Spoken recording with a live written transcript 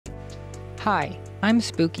Hi, I'm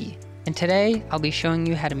Spooky, and today I'll be showing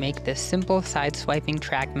you how to make this simple side-swiping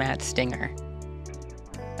track matte stinger.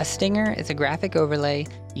 A stinger is a graphic overlay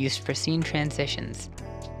used for scene transitions.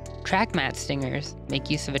 Track matte stingers make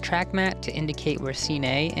use of a track matte to indicate where scene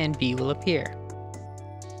A and B will appear.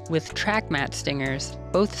 With track matte stingers,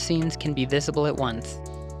 both scenes can be visible at once.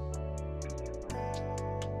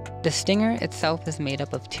 The stinger itself is made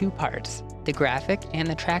up of two parts, the graphic and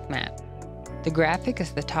the track matte. The graphic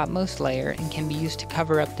is the topmost layer and can be used to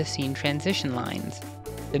cover up the scene transition lines.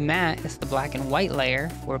 The matte is the black and white layer,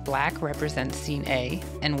 where black represents scene A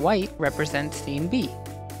and white represents scene B.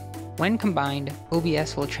 When combined,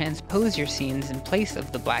 OBS will transpose your scenes in place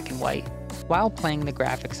of the black and white, while playing the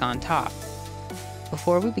graphics on top.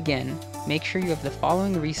 Before we begin, make sure you have the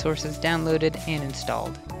following resources downloaded and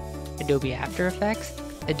installed: Adobe After Effects,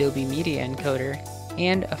 Adobe Media Encoder,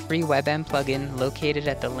 and a free WebM plugin located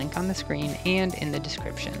at the link on the screen and in the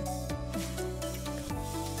description.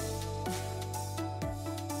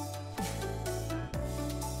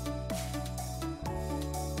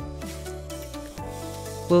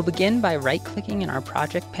 We'll begin by right-clicking in our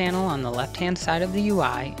project panel on the left-hand side of the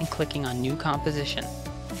UI and clicking on New Composition.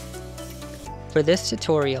 For this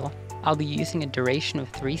tutorial, I'll be using a duration of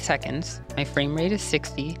 3 seconds, my frame rate is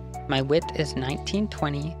 60, my width is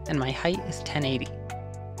 1920, and my height is 1080.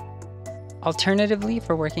 Alternatively,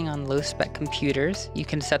 for working on low-spec computers, you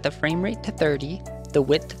can set the frame rate to 30, the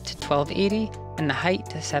width to 1280, and the height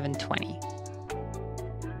to 720.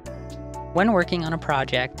 When working on a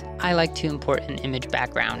project, I like to import an image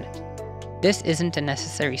background. This isn't a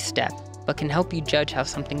necessary step, but can help you judge how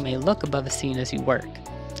something may look above a scene as you work.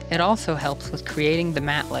 It also helps with creating the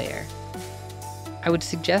matte layer. I would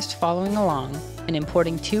suggest following along and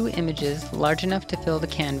importing 2 images large enough to fill the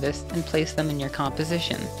canvas and place them in your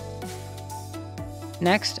composition.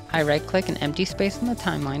 Next, I right-click an empty space on the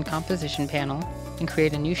timeline composition panel and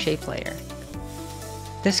create a new shape layer.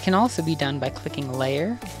 This can also be done by clicking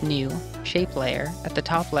Layer, New, Shape Layer at the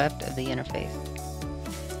top left of the interface.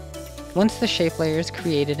 Once the shape layer is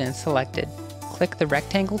created and selected, click the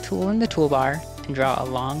rectangle tool in the toolbar and draw a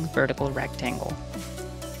long vertical rectangle.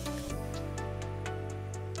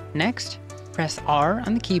 Next, press R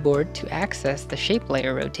on the keyboard to access the shape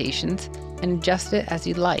layer rotations and adjust it as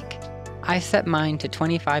you'd like. I set mine to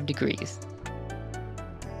 25 degrees.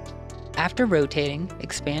 After rotating,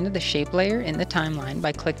 expand the shape layer in the timeline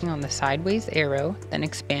by clicking on the sideways arrow, then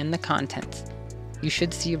expand the contents. You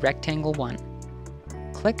should see Rectangle 1.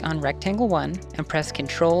 Click on Rectangle 1 and press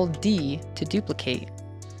Ctrl D to duplicate.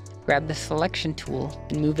 Grab the selection tool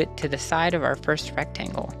and move it to the side of our first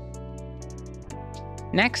rectangle.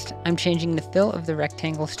 Next, I'm changing the fill of the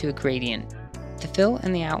rectangles to a gradient. The fill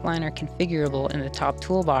and the outline are configurable in the top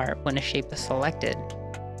toolbar when a shape is selected.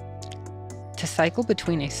 To cycle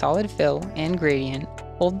between a solid fill and gradient,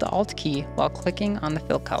 hold the Alt key while clicking on the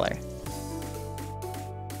fill color.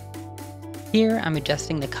 Here, I'm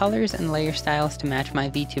adjusting the colors and layer styles to match my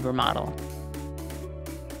VTuber model.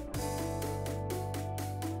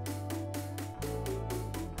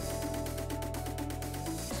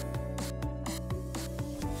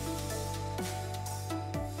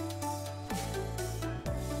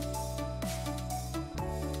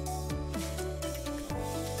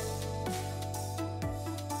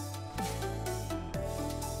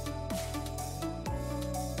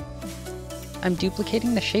 I'm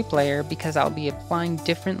duplicating the shape layer because I'll be applying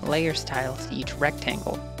different layer styles to each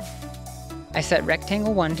rectangle. I set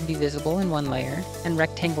Rectangle 1 to be visible in one layer, and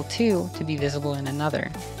Rectangle 2 to be visible in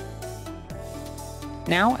another.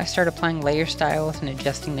 Now I start applying layer styles and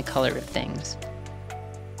adjusting the color of things.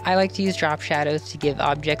 I like to use drop shadows to give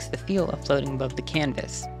objects the feel of floating above the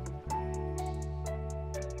canvas.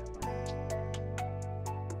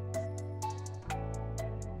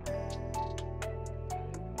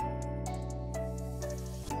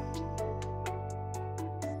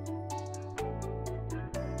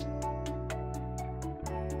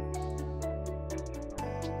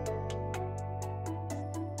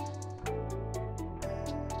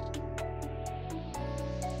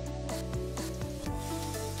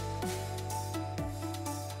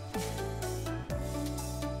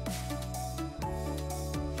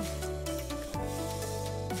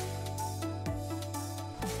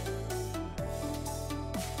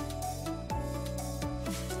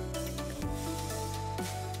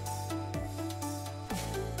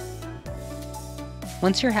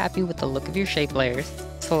 Once you're happy with the look of your shape layers,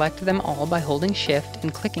 select them all by holding Shift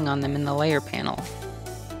and clicking on them in the Layer panel.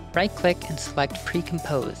 Right-click and select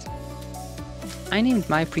Precompose. I named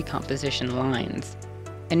my precomposition Lines.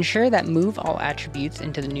 Ensure that Move All Attributes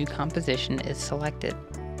into the new composition is selected.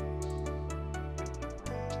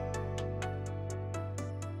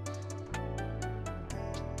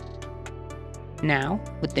 Now,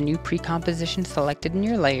 with the new pre-composition selected in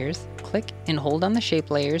your layers, click and hold on the shape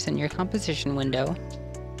layers in your composition window,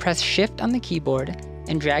 press Shift on the keyboard,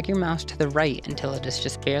 and drag your mouse to the right until it is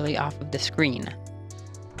just barely off of the screen.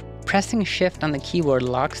 Pressing Shift on the keyboard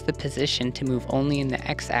locks the position to move only in the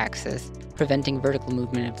X-axis, preventing vertical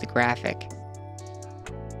movement of the graphic.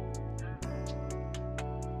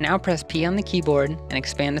 Now press P on the keyboard and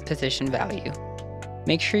expand the position value.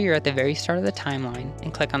 Make sure you're at the very start of the timeline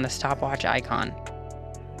and click on the stopwatch icon.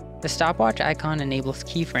 The stopwatch icon enables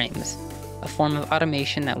keyframes, a form of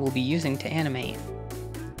automation that we'll be using to animate.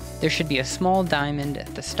 There should be a small diamond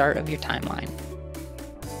at the start of your timeline.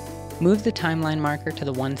 Move the timeline marker to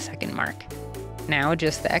the 1 second mark. Now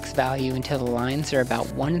adjust the X value until the lines are about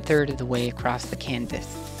 1/3 of the way across the canvas.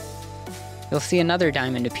 You'll see another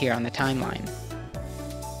diamond appear on the timeline.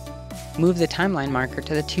 Move the timeline marker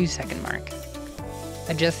to the 2 second mark.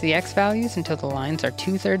 Adjust the X values until the lines are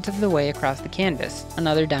 2/3 of the way across the canvas.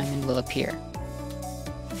 Another diamond will appear.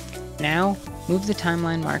 Now, move the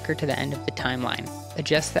timeline marker to the end of the timeline.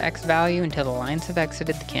 Adjust the X value until the lines have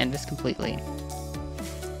exited the canvas completely.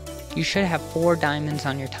 You should have 4 diamonds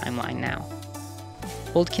on your timeline now.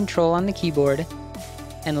 Hold Ctrl on the keyboard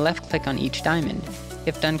and left-click on each diamond.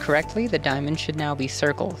 If done correctly, the diamond should now be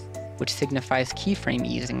circles, which signifies keyframe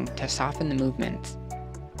easing to soften the movements.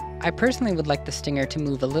 I personally would like the stinger to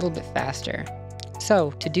move a little bit faster.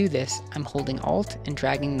 So, to do this, I'm holding Alt and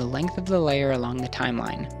dragging the length of the layer along the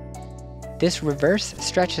timeline. This reverse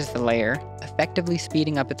stretches the layer, effectively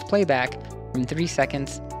speeding up its playback from 3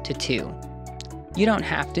 seconds to 2. You don't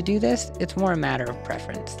have to do this, it's more a matter of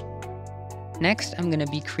preference. Next, I'm going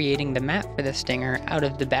to be creating the matte for the stinger out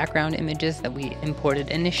of the background images that we imported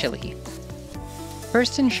initially.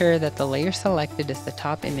 First, ensure that the layer selected is the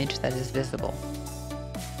top image that is visible.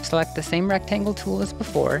 Select the same rectangle tool as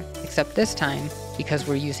before, except this time, because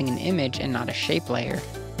we're using an image and not a shape layer,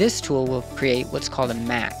 this tool will create what's called a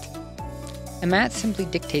matte. A matte simply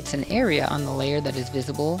dictates an area on the layer that is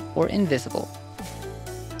visible or invisible.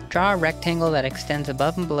 Draw a rectangle that extends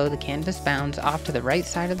above and below the canvas bounds off to the right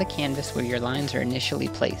side of the canvas where your lines are initially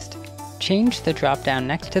placed. Change the drop-down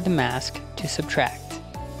next to the mask to Subtract.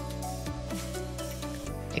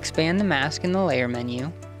 Expand the mask in the Layer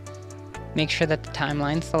menu. Make sure that the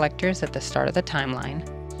timeline selector is at the start of the timeline,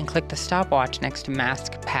 and click the stopwatch next to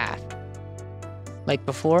Mask Path. Like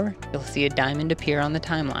before, you'll see a diamond appear on the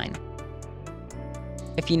timeline.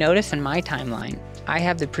 If you notice in my timeline, I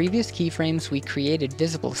have the previous keyframes we created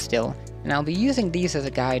visible still, and I'll be using these as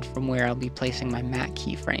a guide from where I'll be placing my matte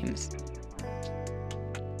keyframes.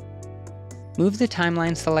 Move the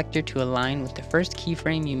timeline selector to align with the first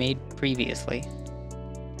keyframe you made previously.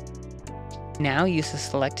 Now use the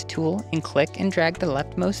Select tool and click and drag the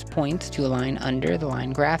leftmost points to align under the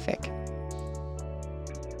line graphic.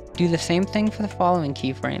 Do the same thing for the following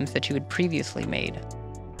keyframes that you had previously made.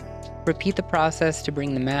 Repeat the process to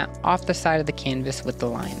bring the matte off the side of the canvas with the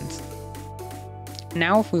lines.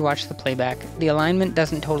 Now if we watch the playback, the alignment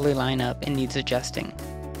doesn't totally line up and needs adjusting.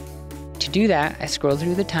 To do that, I scroll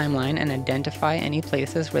through the timeline and identify any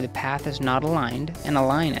places where the path is not aligned and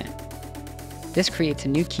align it. This creates a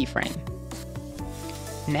new keyframe.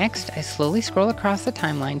 Next, I slowly scroll across the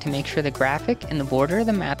timeline to make sure the graphic and the border of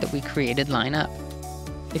the matte that we created line up.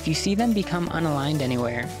 If you see them become unaligned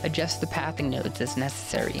anywhere, adjust the pathing nodes as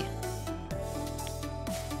necessary.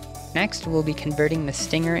 Next, we'll be converting the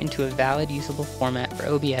stinger into a valid usable format for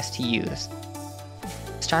OBS to use.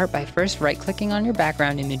 Start by first right-clicking on your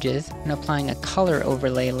background images and applying a color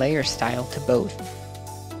overlay layer style to both.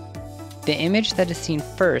 The image that is seen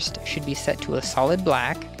first should be set to a solid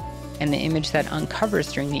black, and the image that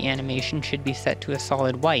uncovers during the animation should be set to a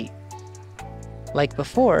solid white. Like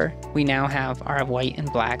before, we now have our white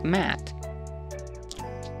and black matte.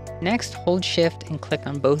 Next, hold Shift and click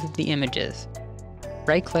on both of the images.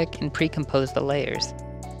 Right-click and pre-compose the layers.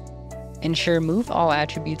 Ensure Move All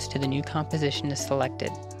Attributes to the new composition is selected.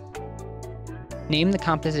 Name the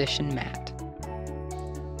composition Matte.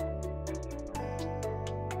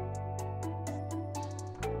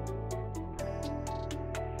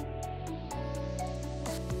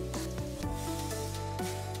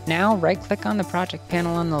 Now right-click on the project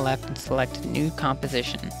panel on the left and select New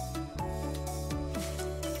Composition.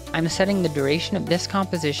 I'm setting the duration of this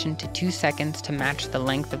composition to 2 seconds to match the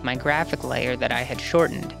length of my graphic layer that I had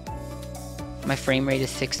shortened. My frame rate is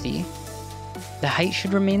 60. The height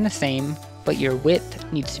should remain the same, but your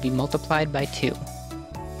width needs to be multiplied by 2.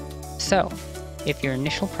 So, if your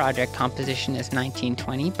initial project composition is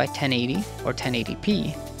 1920 by 1080 or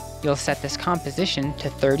 1080p, you'll set this composition to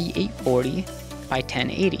 3840 by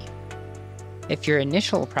 1080. If your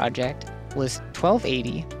initial project was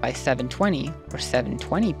 1280 by 720 or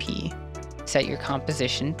 720p, set your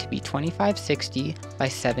composition to be 2560 by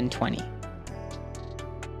 720.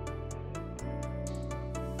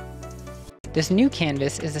 This new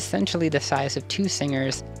canvas is essentially the size of two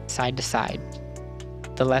singers side to side,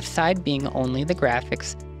 the left side being only the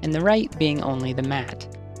graphics and the right being only the matte.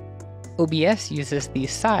 OBS uses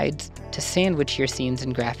these sides to sandwich your scenes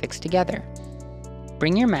and graphics together.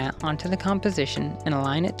 Bring your matte onto the composition and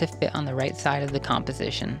align it to fit on the right side of the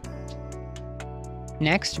composition.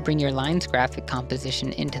 Next, bring your lines graphic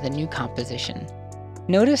composition into the new composition.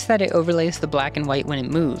 Notice that it overlays the black and white when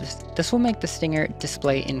it moves. This will make the stinger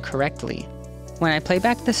display incorrectly. When I play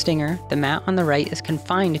back the stinger, the matte on the right is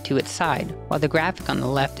confined to its side, while the graphic on the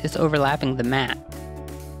left is overlapping the matte.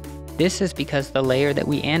 This is because the layer that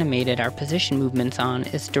we animated our position movements on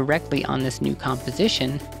is directly on this new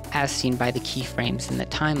composition, as seen by the keyframes in the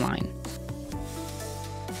timeline.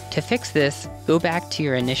 To fix this, go back to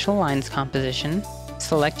your initial lines composition,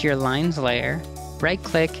 select your lines layer,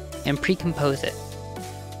 right-click, and precompose it.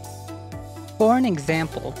 For an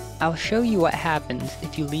example, I'll show you what happens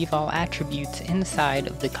if you leave all attributes inside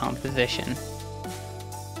of the composition.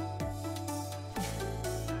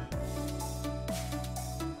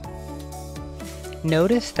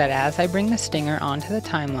 Notice that as I bring the stinger onto the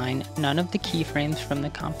timeline, none of the keyframes from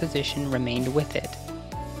the composition remained with it.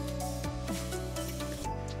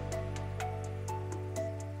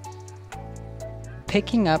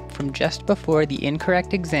 Picking up from just before the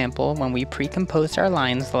incorrect example when we precomposed our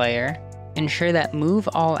lines layer, ensure that Move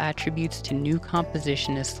All Attributes to New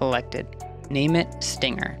Composition is selected. Name it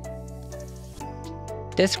Stinger.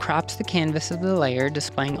 This crops the canvas of the layer,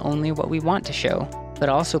 displaying only what we want to show, but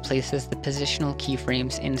also places the positional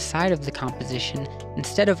keyframes inside of the composition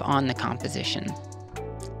instead of on the composition.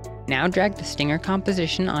 Now drag the stinger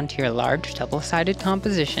composition onto your large double-sided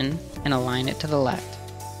composition and align it to the left.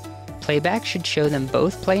 Playback should show them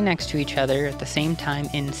both play next to each other at the same time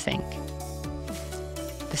in sync.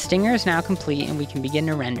 The stinger is now complete and we can begin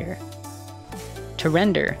to render. To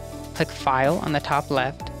render, click File on the top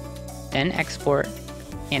left, then Export,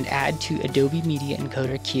 and add to Adobe Media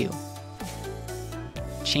Encoder queue.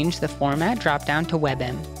 Change the format dropdown to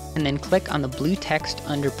WebM, and then click on the blue text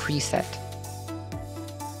under Preset.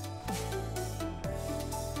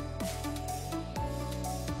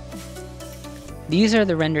 These are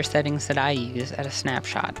the render settings that I use at a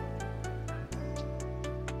snapshot.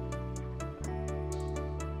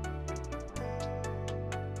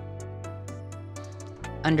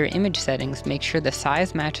 Under Image Settings, make sure the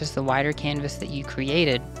size matches the wider canvas that you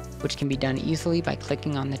created, which can be done easily by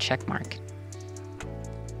clicking on the checkmark.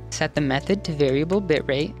 Set the method to variable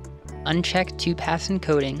bitrate, uncheck 2-pass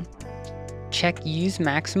encoding, check Use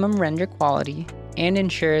Maximum Render Quality, and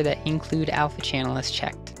ensure that Include Alpha Channel is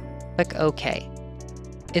checked. Click OK.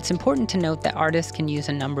 It's important to note that artists can use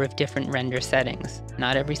a number of different render settings.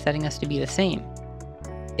 Not every setting has to be the same.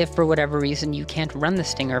 If for whatever reason you can't run the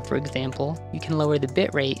stinger, for example, you can lower the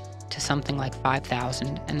bitrate to something like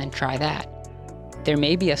 5000 and then try that. There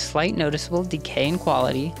may be a slight noticeable decay in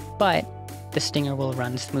quality, but the stinger will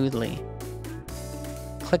run smoothly.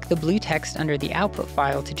 Click the blue text under the output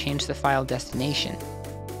file to change the file destination.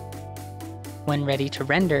 When ready to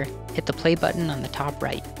render, hit the play button on the top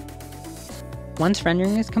right. Once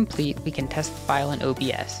rendering is complete, we can test the file in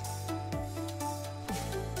OBS.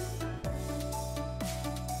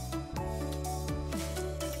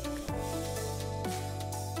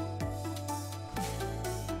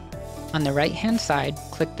 On the right-hand side,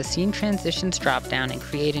 click the Scene Transitions dropdown and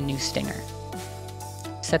create a new stinger.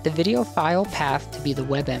 Set the video file path to be the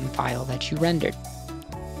WebM file that you rendered.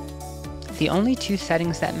 The only two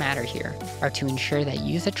settings that matter here are to ensure that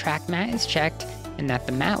Use a Track Matte is checked and that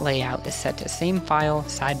the matte layout is set to same file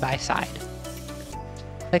side by side.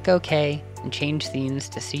 Click OK and change scenes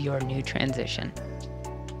to see your new transition.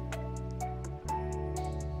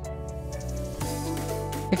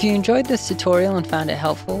 If you enjoyed this tutorial and found it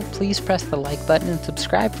helpful, please press the like button and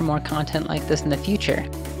subscribe for more content like this in the future.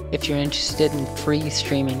 If you're interested in free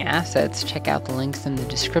streaming assets, check out the links in the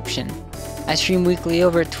description. I stream weekly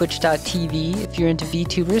over at twitch.tv. If you're into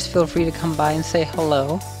VTubers, feel free to come by and say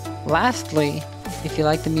hello. Lastly, if you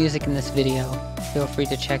like the music in this video, feel free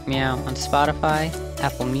to check me out on Spotify,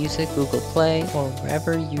 Apple Music, Google Play, or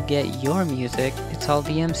wherever you get your music. It's all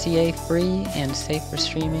DMCA free and safe for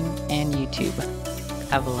streaming and YouTube.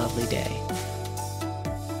 Have a lovely day.